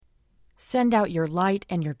Send out your light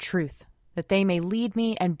and your truth, that they may lead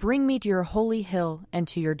me and bring me to your holy hill and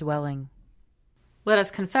to your dwelling. Let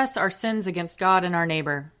us confess our sins against God and our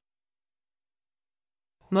neighbor.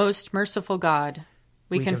 Most merciful God,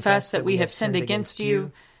 we confess that we have sinned against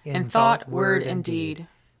you in thought, word, and deed,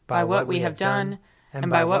 by what we have done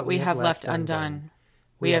and by what we have left undone.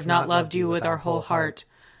 We have not loved you with our whole heart.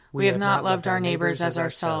 We have not loved our neighbors as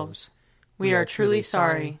ourselves. We are truly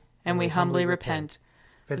sorry, and we humbly repent.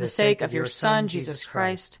 For the sake of your Son, Jesus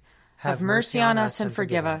Christ, have mercy on us and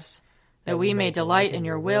forgive us, that we may delight in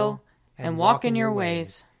your will and walk in your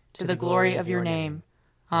ways, to the glory of your name.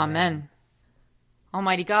 Amen.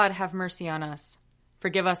 Almighty God, have mercy on us.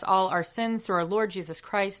 Forgive us all our sins through our Lord Jesus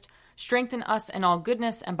Christ. Strengthen us in all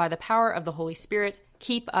goodness, and by the power of the Holy Spirit,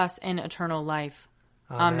 keep us in eternal life.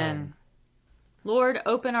 Amen. Lord,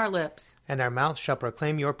 open our lips, and our mouth shall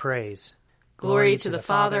proclaim your praise. Glory to the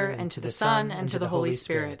Father, and to the Son, and to the Holy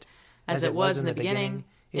Spirit, as it was in the beginning,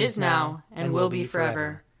 is now, and will be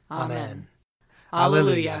forever. Amen.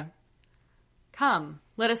 Alleluia. Come,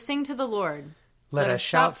 let us sing to the Lord. Let us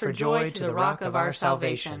shout for joy to the rock of our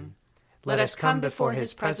salvation. Let us come before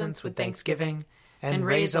his presence with thanksgiving, and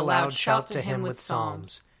raise a loud shout to him with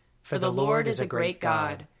psalms. For the Lord is a great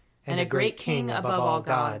God, and a great King above all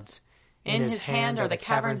gods. In his hand are the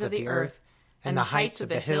caverns of the earth, and the heights of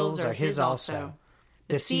the hills are his also.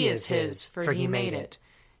 The sea is his, for he made it,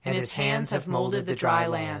 and his hands have molded the dry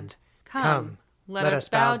land. Come, let us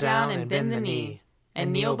bow down and bend the knee,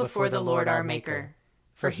 and kneel before the Lord our Maker.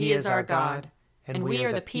 For he is our God, and we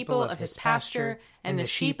are the people of his pasture and the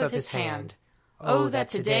sheep of his hand. Oh, that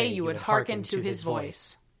today you would hearken to his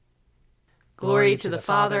voice. Glory to the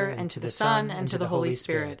Father, and to the Son, and to the Holy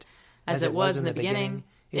Spirit, as it was in the beginning,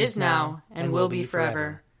 is now, and will be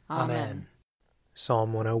forever. Amen.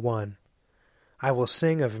 Psalm 101. I will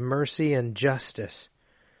sing of mercy and justice.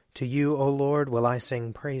 To you, O Lord, will I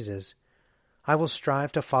sing praises. I will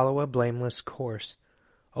strive to follow a blameless course.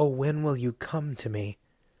 O when will you come to me?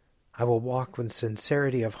 I will walk with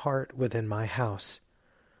sincerity of heart within my house.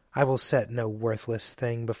 I will set no worthless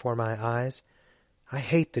thing before my eyes. I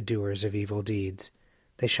hate the doers of evil deeds.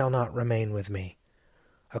 They shall not remain with me.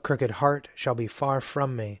 A crooked heart shall be far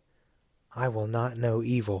from me. I will not know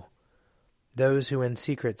evil. Those who in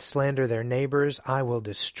secret slander their neighbors I will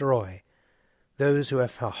destroy. Those who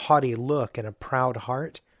have a haughty look and a proud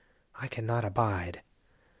heart I cannot abide.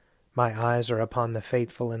 My eyes are upon the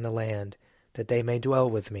faithful in the land, that they may dwell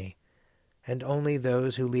with me. And only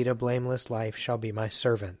those who lead a blameless life shall be my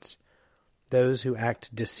servants. Those who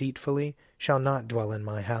act deceitfully shall not dwell in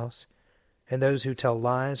my house, and those who tell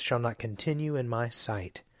lies shall not continue in my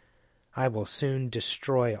sight. I will soon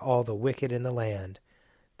destroy all the wicked in the land,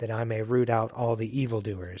 that I may root out all the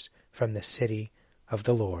evildoers from the city of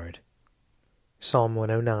the Lord. Psalm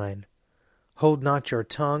 109. Hold not your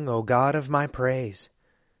tongue, O God of my praise.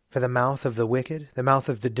 For the mouth of the wicked, the mouth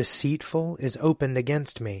of the deceitful, is opened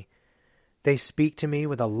against me. They speak to me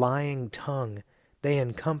with a lying tongue. They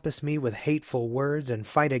encompass me with hateful words and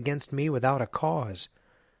fight against me without a cause.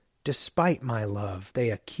 Despite my love, they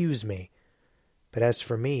accuse me. But as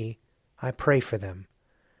for me, I pray for them.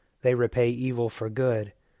 They repay evil for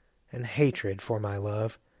good, and hatred for my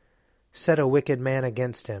love. Set a wicked man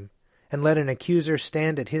against him, and let an accuser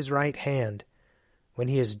stand at his right hand. When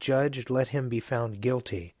he is judged, let him be found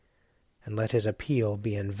guilty, and let his appeal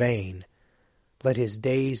be in vain. Let his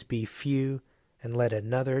days be few, and let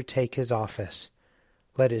another take his office.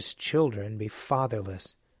 Let his children be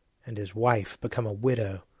fatherless, and his wife become a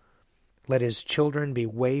widow. Let his children be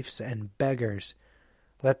waifs and beggars.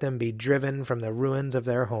 Let them be driven from the ruins of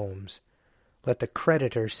their homes. Let the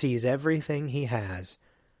creditor seize everything he has.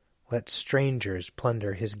 Let strangers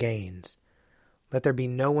plunder his gains. Let there be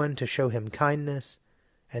no one to show him kindness,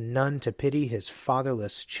 and none to pity his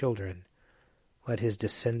fatherless children. Let his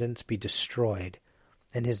descendants be destroyed,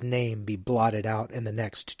 and his name be blotted out in the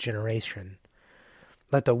next generation.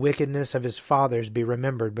 Let the wickedness of his fathers be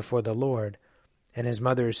remembered before the Lord, and his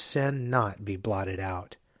mother's sin not be blotted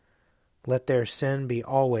out. Let their sin be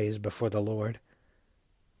always before the Lord,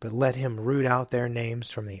 but let him root out their names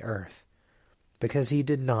from the earth, because he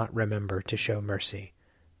did not remember to show mercy,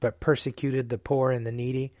 but persecuted the poor and the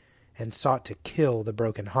needy, and sought to kill the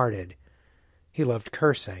broken-hearted. He loved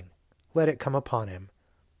cursing. Let it come upon him.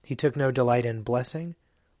 He took no delight in blessing.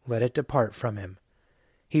 Let it depart from him.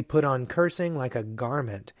 He put on cursing like a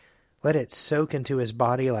garment. Let it soak into his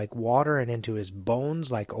body like water, and into his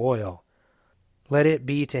bones like oil. Let it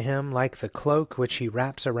be to him like the cloak which he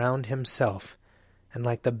wraps around himself, and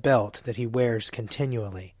like the belt that he wears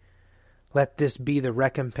continually. Let this be the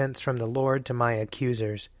recompense from the Lord to my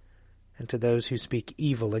accusers, and to those who speak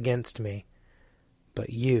evil against me.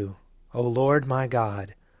 But you, O Lord my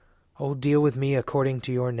God, deal with me according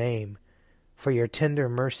to your name. For your tender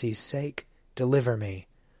mercy's sake, deliver me.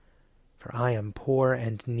 For I am poor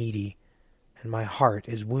and needy, and my heart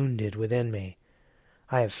is wounded within me.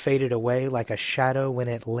 I have faded away like a shadow when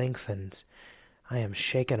it lengthens. I am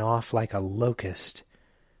shaken off like a locust.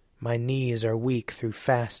 My knees are weak through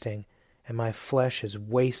fasting, and my flesh is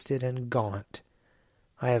wasted and gaunt.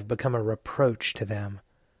 I have become a reproach to them.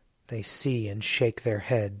 They see and shake their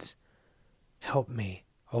heads. Help me,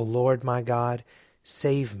 O Lord my God,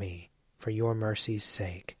 save me for your mercy's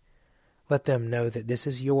sake. Let them know that this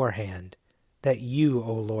is your hand, that you,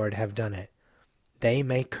 O Lord, have done it. They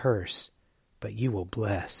may curse, but you will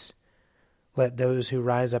bless. Let those who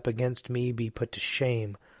rise up against me be put to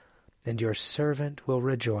shame, and your servant will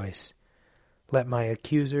rejoice. Let my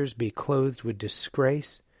accusers be clothed with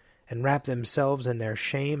disgrace, and wrap themselves in their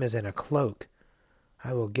shame as in a cloak.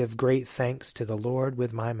 I will give great thanks to the Lord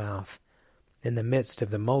with my mouth. In the midst of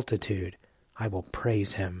the multitude I will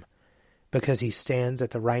praise him, because he stands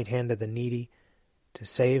at the right hand of the needy to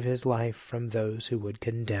save his life from those who would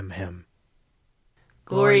condemn him.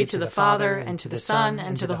 Glory to the Father, and to the Son,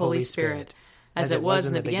 and to the Holy Spirit, as it was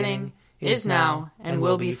in the beginning, is now, and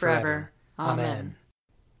will be forever. Amen.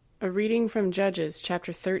 A reading from Judges,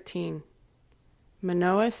 chapter 13.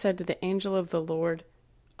 Manoah said to the angel of the Lord,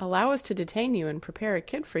 "Allow us to detain you and prepare a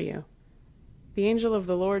kid for you." The angel of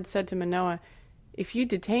the Lord said to Manoah, "If you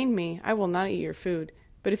detain me, I will not eat your food.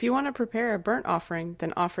 But if you want to prepare a burnt offering,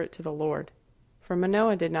 then offer it to the Lord." For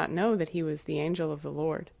Manoah did not know that he was the angel of the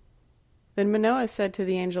Lord. Then Manoah said to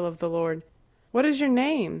the angel of the Lord, "What is your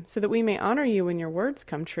name, so that we may honor you when your words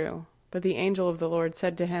come true?" But the angel of the Lord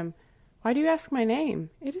said to him, "Why do you ask my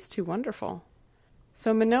name? It is too wonderful."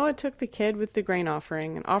 So Manoah took the kid with the grain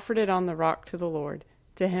offering and offered it on the rock to the Lord,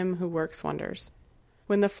 to him who works wonders.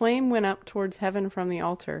 When the flame went up towards heaven from the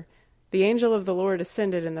altar, the angel of the Lord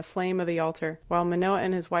ascended in the flame of the altar, while Manoah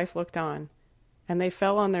and his wife looked on, and they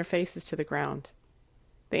fell on their faces to the ground.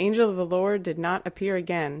 The angel of the Lord did not appear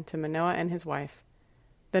again to Manoah and his wife.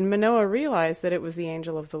 Then Manoah realized that it was the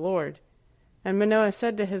angel of the Lord. And Manoah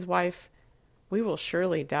said to his wife, "We will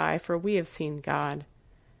surely die, for we have seen God."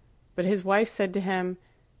 But his wife said to him,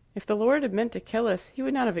 "If the Lord had meant to kill us, he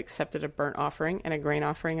would not have accepted a burnt offering and a grain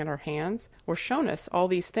offering at our hands, or shown us all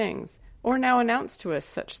these things, or now announced to us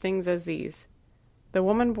such things as these." The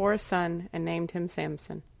woman bore a son and named him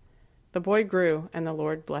Samson. The boy grew, and the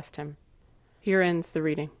Lord blessed him. Here ends the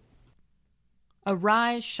reading.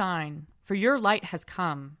 Arise, shine, for your light has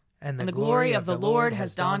come, and the glory of the Lord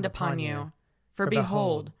has dawned upon you. For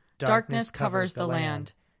behold, darkness covers the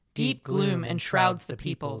land, deep gloom enshrouds the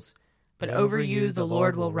peoples. But over you the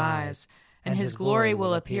Lord will rise, and his glory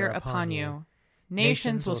will appear upon you.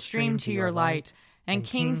 Nations will stream to your light, and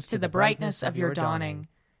kings to the brightness of your dawning.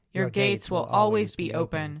 Your gates will always be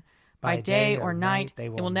open. By day or night they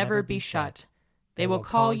will never be shut. They will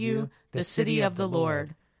call you the city of the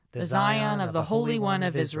Lord, the Zion of the Holy One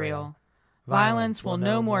of Israel. Violence will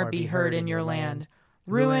no more be heard in your land,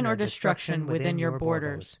 ruin or destruction within your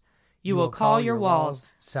borders. You will call your walls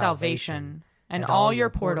salvation, and all your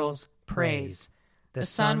portals praise. The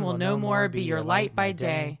sun will no more be your light by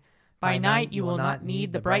day. By night you will not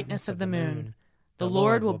need the brightness of the moon. The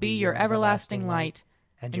Lord will be your everlasting light,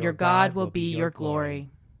 and your God will be your glory.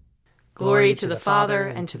 Glory to the Father,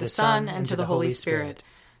 and to the Son, and to the Holy Spirit,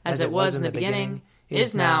 as it was in the beginning,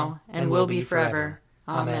 is now, and will be forever.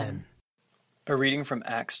 Amen. A reading from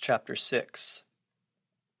Acts chapter 6.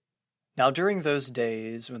 Now during those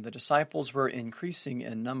days, when the disciples were increasing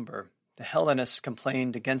in number, the Hellenists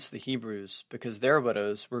complained against the Hebrews because their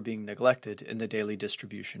widows were being neglected in the daily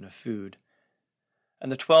distribution of food.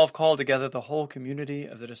 And the 12 called together the whole community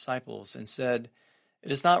of the disciples and said,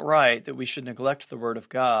 "It is not right that we should neglect the word of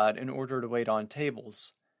God in order to wait on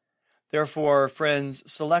tables. Therefore, friends,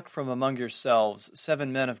 select from among yourselves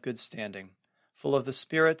 7 men of good standing, full of the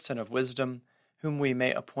spirits and of wisdom, whom we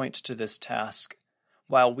may appoint to this task,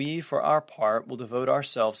 while we, for our part, will devote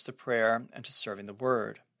ourselves to prayer and to serving the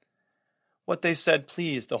word." What they said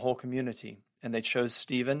pleased the whole community, and they chose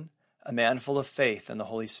Stephen, a man full of faith and the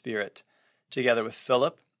Holy Spirit, together with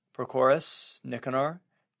Philip, Prochorus, Nicanor,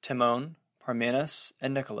 Timon, Parmenas,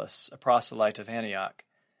 and Nicholas, a proselyte of Antioch.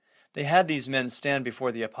 They had these men stand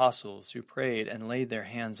before the apostles, who prayed and laid their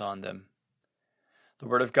hands on them. The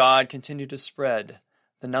word of God continued to spread.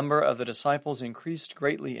 The number of the disciples increased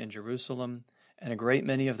greatly in Jerusalem, and a great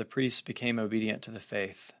many of the priests became obedient to the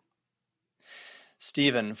faith.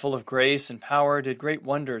 Stephen, full of grace and power, did great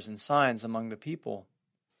wonders and signs among the people.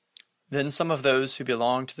 Then some of those who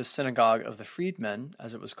belonged to the synagogue of the freedmen,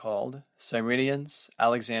 as it was called, Cyrenians,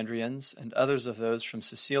 Alexandrians, and others of those from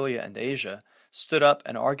Cilicia and Asia, stood up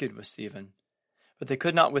and argued with Stephen. But they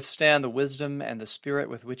could not withstand the wisdom and the spirit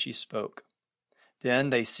with which he spoke. Then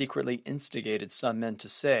they secretly instigated some men to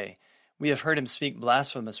say, "We have heard him speak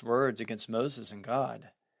blasphemous words against Moses and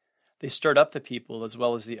God." They stirred up the people as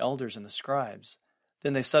well as the elders and the scribes.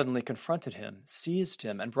 Then they suddenly confronted him, seized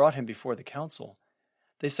him, and brought him before the council.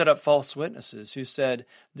 They set up false witnesses who said,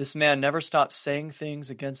 "This man never stops saying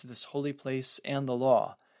things against this holy place and the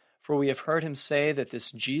law, for we have heard him say that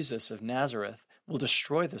this Jesus of Nazareth will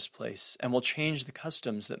destroy this place and will change the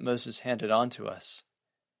customs that Moses handed on to us."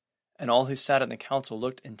 And all who sat in the council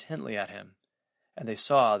looked intently at him, and they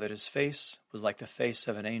saw that his face was like the face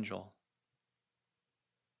of an angel.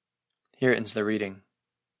 Here ends the reading.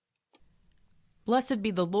 Blessed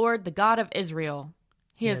be the Lord, the God of Israel.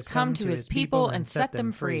 He has come to his people and set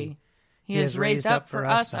them free. He has raised up for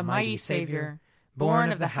us a mighty Savior,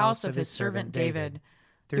 born of the house of his servant David.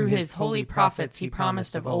 Through his holy prophets he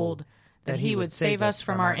promised of old that he would save us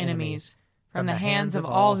from our enemies, from the hands of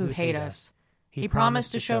all who hate us. He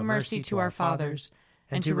promised to show mercy to our fathers,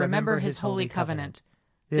 and to remember his holy covenant.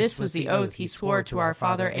 This was the oath he swore to our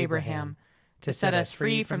father Abraham, to set us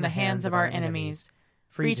free from the hands of our enemies,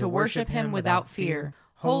 free to worship him without fear,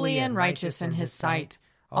 holy and righteous in his sight,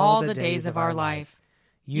 all the days of our life.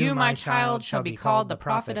 You, my child, shall be called the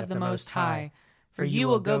prophet of the Most High, for you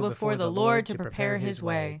will go before the Lord to prepare his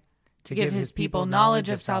way, to give his people knowledge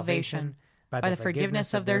of salvation by the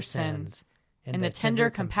forgiveness of their sins. In the tender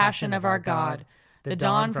compassion of our God, the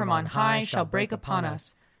dawn from on high shall break upon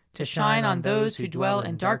us, to shine on those who dwell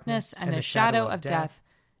in darkness and the shadow of death,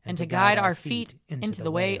 and to guide our feet into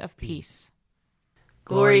the way of peace.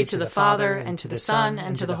 Glory to the Father, and to the Son,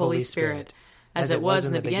 and to the Holy Spirit, as it was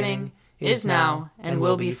in the beginning, is now, and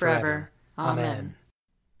will be forever. Amen.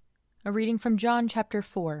 A reading from John chapter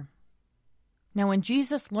 4. Now when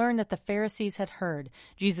Jesus learned that the Pharisees had heard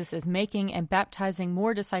Jesus is making and baptizing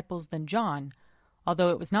more disciples than John, although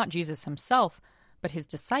it was not Jesus himself, but his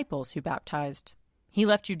disciples who baptized, he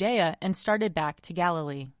left Judea and started back to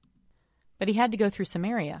Galilee. But he had to go through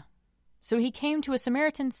Samaria. So he came to a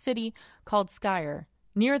Samaritan city called Sychar,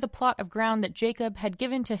 near the plot of ground that Jacob had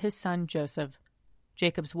given to his son Joseph.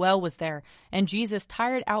 Jacob's well was there, and Jesus,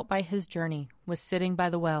 tired out by his journey, was sitting by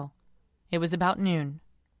the well. It was about noon.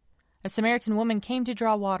 A Samaritan woman came to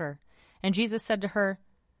draw water, and Jesus said to her,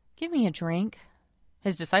 "Give me a drink."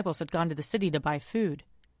 His disciples had gone to the city to buy food.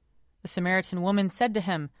 The Samaritan woman said to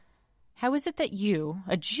him, "How is it that you,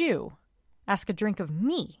 a Jew, ask a drink of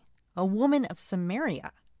me, a woman of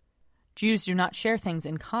Samaria?" Jews do not share things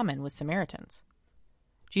in common with Samaritans.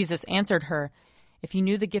 Jesus answered her, "If you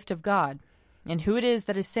knew the gift of God, and who it is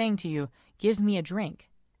that is saying to you, 'Give me a drink,'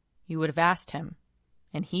 you would have asked him,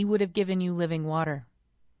 and he would have given you living water."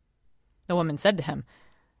 The woman said to him,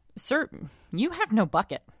 "Sir, you have no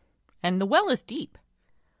bucket, and the well is deep.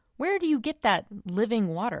 Where do you get that living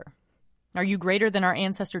water? Are you greater than our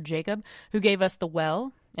ancestor Jacob, who gave us the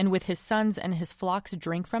well, and with his sons and his flocks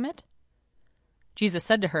drink from it?" Jesus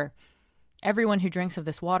said to her, "Everyone who drinks of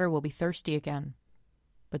this water will be thirsty again.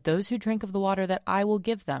 But those who drink of the water that I will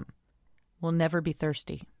give them will never be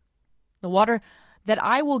thirsty. The water that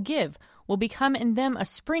I will give will become in them a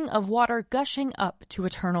spring of water gushing up to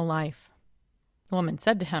eternal life." The woman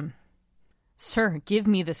said to him, "Sir, give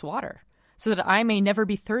me this water, so that I may never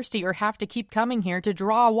be thirsty or have to keep coming here to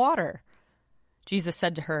draw water." Jesus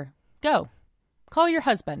said to her, "Go, call your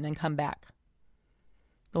husband and come back."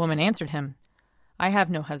 The woman answered him, "I have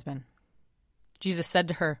no husband." Jesus said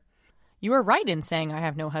to her, "You are right in saying I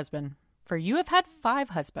have no husband, for you have had 5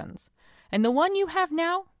 husbands, and the one you have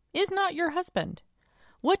now is not your husband.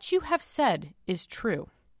 What you have said is true."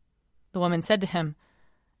 The woman said to him,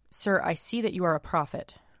 "Sir, I see that you are a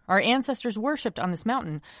prophet. Our ancestors worshipped on this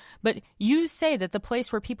mountain, but you say that the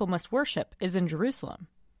place where people must worship is in Jerusalem."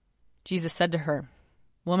 Jesus said to her,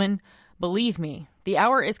 "Woman, believe me, the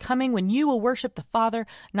hour is coming when you will worship the Father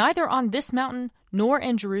neither on this mountain nor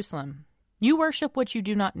in Jerusalem. You worship what you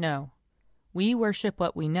do not know. We worship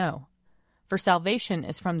what we know, for salvation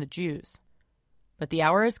is from the Jews. But the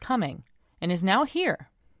hour is coming, and is now here,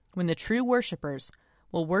 when the true worshippers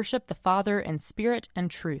will worship the Father in spirit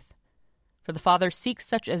and truth. For the Father seeks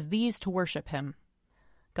such as these to worship him.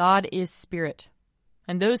 God is spirit,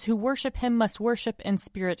 and those who worship him must worship in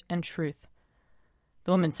spirit and truth."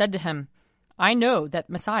 The woman said to him, "I know that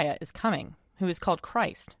Messiah is coming, who is called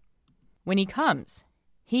Christ. When he comes,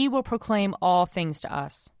 he will proclaim all things to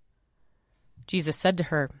us." Jesus said to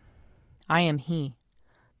her, "I am he,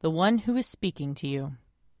 the one who is speaking to you."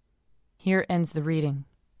 Here ends the reading.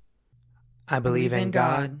 I believe in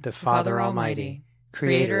God, the Father Almighty,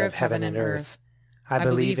 creator of heaven and earth. I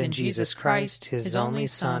believe in Jesus Christ, his only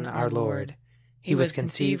Son, our Lord. He was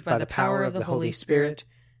conceived by the power of the Holy Spirit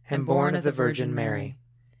and born of the Virgin Mary.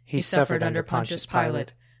 He suffered under Pontius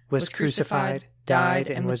Pilate, was crucified, died,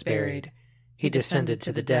 and was buried. He descended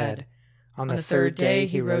to the dead. On the third day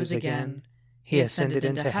he rose again. He ascended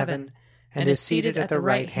into heaven and is seated at the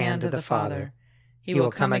right hand of the Father. He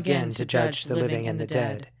will come again to judge the living and the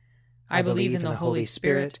dead. I believe in the Holy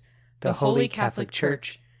Spirit, the Holy Catholic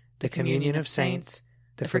Church, the communion of saints,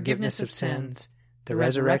 the forgiveness of sins, the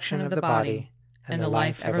resurrection of the body, and the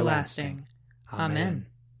life everlasting. Amen.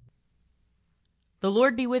 The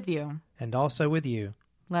Lord be with you. And also with you.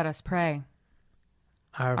 Let us pray.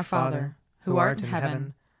 Our Father, who art in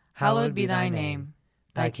heaven, hallowed be thy name.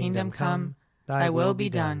 Thy kingdom come, thy will be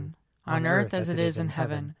done, on earth as it is in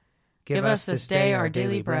heaven. Give us this day our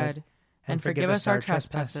daily bread, and forgive us our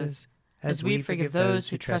trespasses, as we forgive those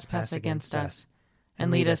who trespass against us.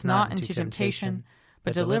 And lead us not into temptation,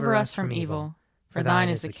 but deliver us from evil. For thine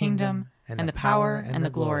is the kingdom, and the power, and the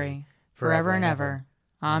glory, forever and ever.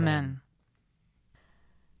 Amen.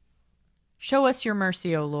 Show us your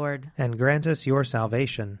mercy, O Lord. And grant us your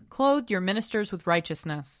salvation. Clothe your ministers with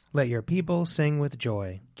righteousness. Let your people sing with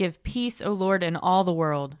joy. Give peace, O Lord, in all the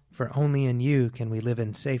world. For only in you can we live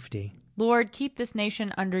in safety. Lord, keep this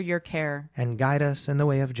nation under your care. And guide us in the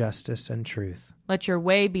way of justice and truth. Let your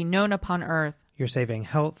way be known upon earth. Your saving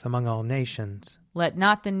health among all nations. Let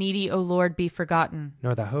not the needy, O Lord, be forgotten.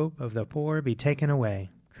 Nor the hope of the poor be taken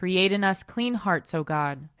away. Create in us clean hearts, O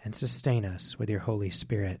God. And sustain us with your Holy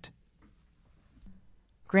Spirit.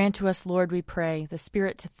 Grant to us, Lord, we pray, the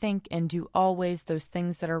Spirit to think and do always those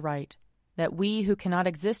things that are right, that we who cannot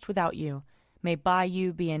exist without you may by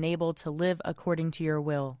you be enabled to live according to your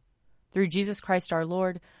will. Through Jesus Christ our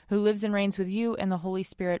Lord, who lives and reigns with you and the Holy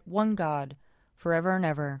Spirit, one God, forever and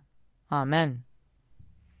ever. Amen.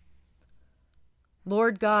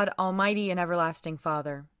 Lord God, almighty and everlasting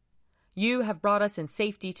Father, you have brought us in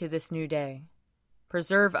safety to this new day.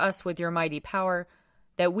 Preserve us with your mighty power,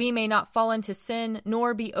 that we may not fall into sin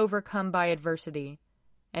nor be overcome by adversity.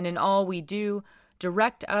 And in all we do,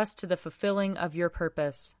 direct us to the fulfilling of your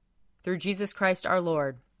purpose. Through Jesus Christ our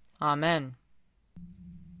Lord. Amen.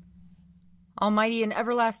 Almighty and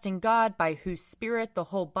everlasting God, by whose Spirit the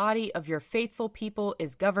whole body of your faithful people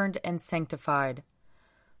is governed and sanctified,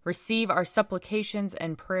 receive our supplications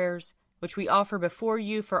and prayers, which we offer before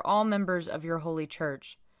you for all members of your holy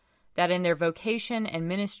church, that in their vocation and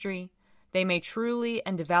ministry they may truly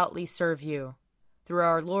and devoutly serve you. Through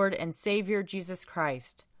our Lord and Savior Jesus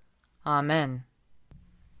Christ. Amen.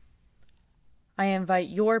 I invite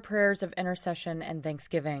your prayers of intercession and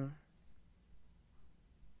thanksgiving.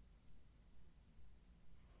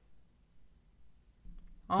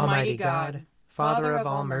 Almighty God, Father of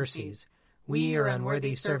all mercies, we, your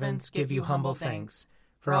unworthy servants, give you humble thanks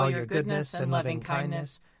for all your goodness and loving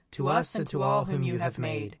kindness to us and to all whom you have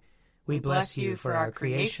made. We bless you for our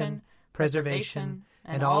creation, preservation,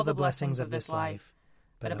 and all the blessings of this life,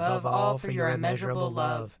 but above all for your immeasurable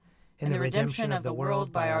love in the redemption of the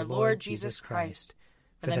world by our Lord Jesus Christ,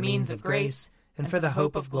 for the means of grace and for the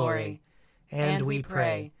hope of glory. And we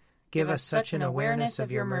pray, give us such an awareness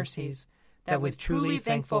of your mercies, that with truly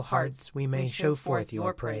thankful hearts we may show forth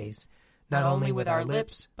your praise, not only with our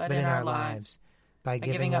lips, but in our lives, by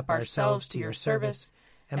giving up ourselves to your service,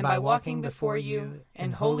 and by walking before you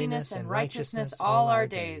in holiness and righteousness all our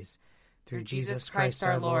days, through Jesus Christ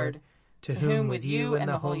our Lord, to whom with you and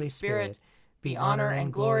the Holy Spirit be honor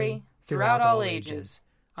and glory throughout all ages.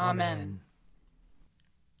 Amen.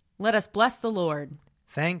 Let us bless the Lord.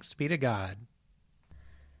 Thanks be to God.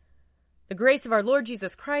 The grace of our Lord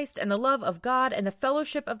Jesus Christ and the love of God and the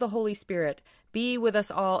fellowship of the Holy Spirit be with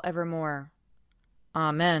us all evermore.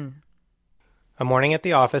 Amen. A Morning at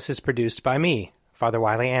the Office is produced by me, Father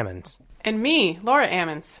Wiley Ammons. And me, Laura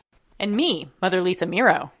Ammons. And me, Mother Lisa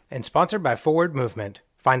Meirow. And sponsored by Forward Movement.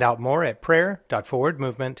 Find out more at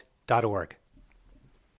prayer.forwardmovement.org.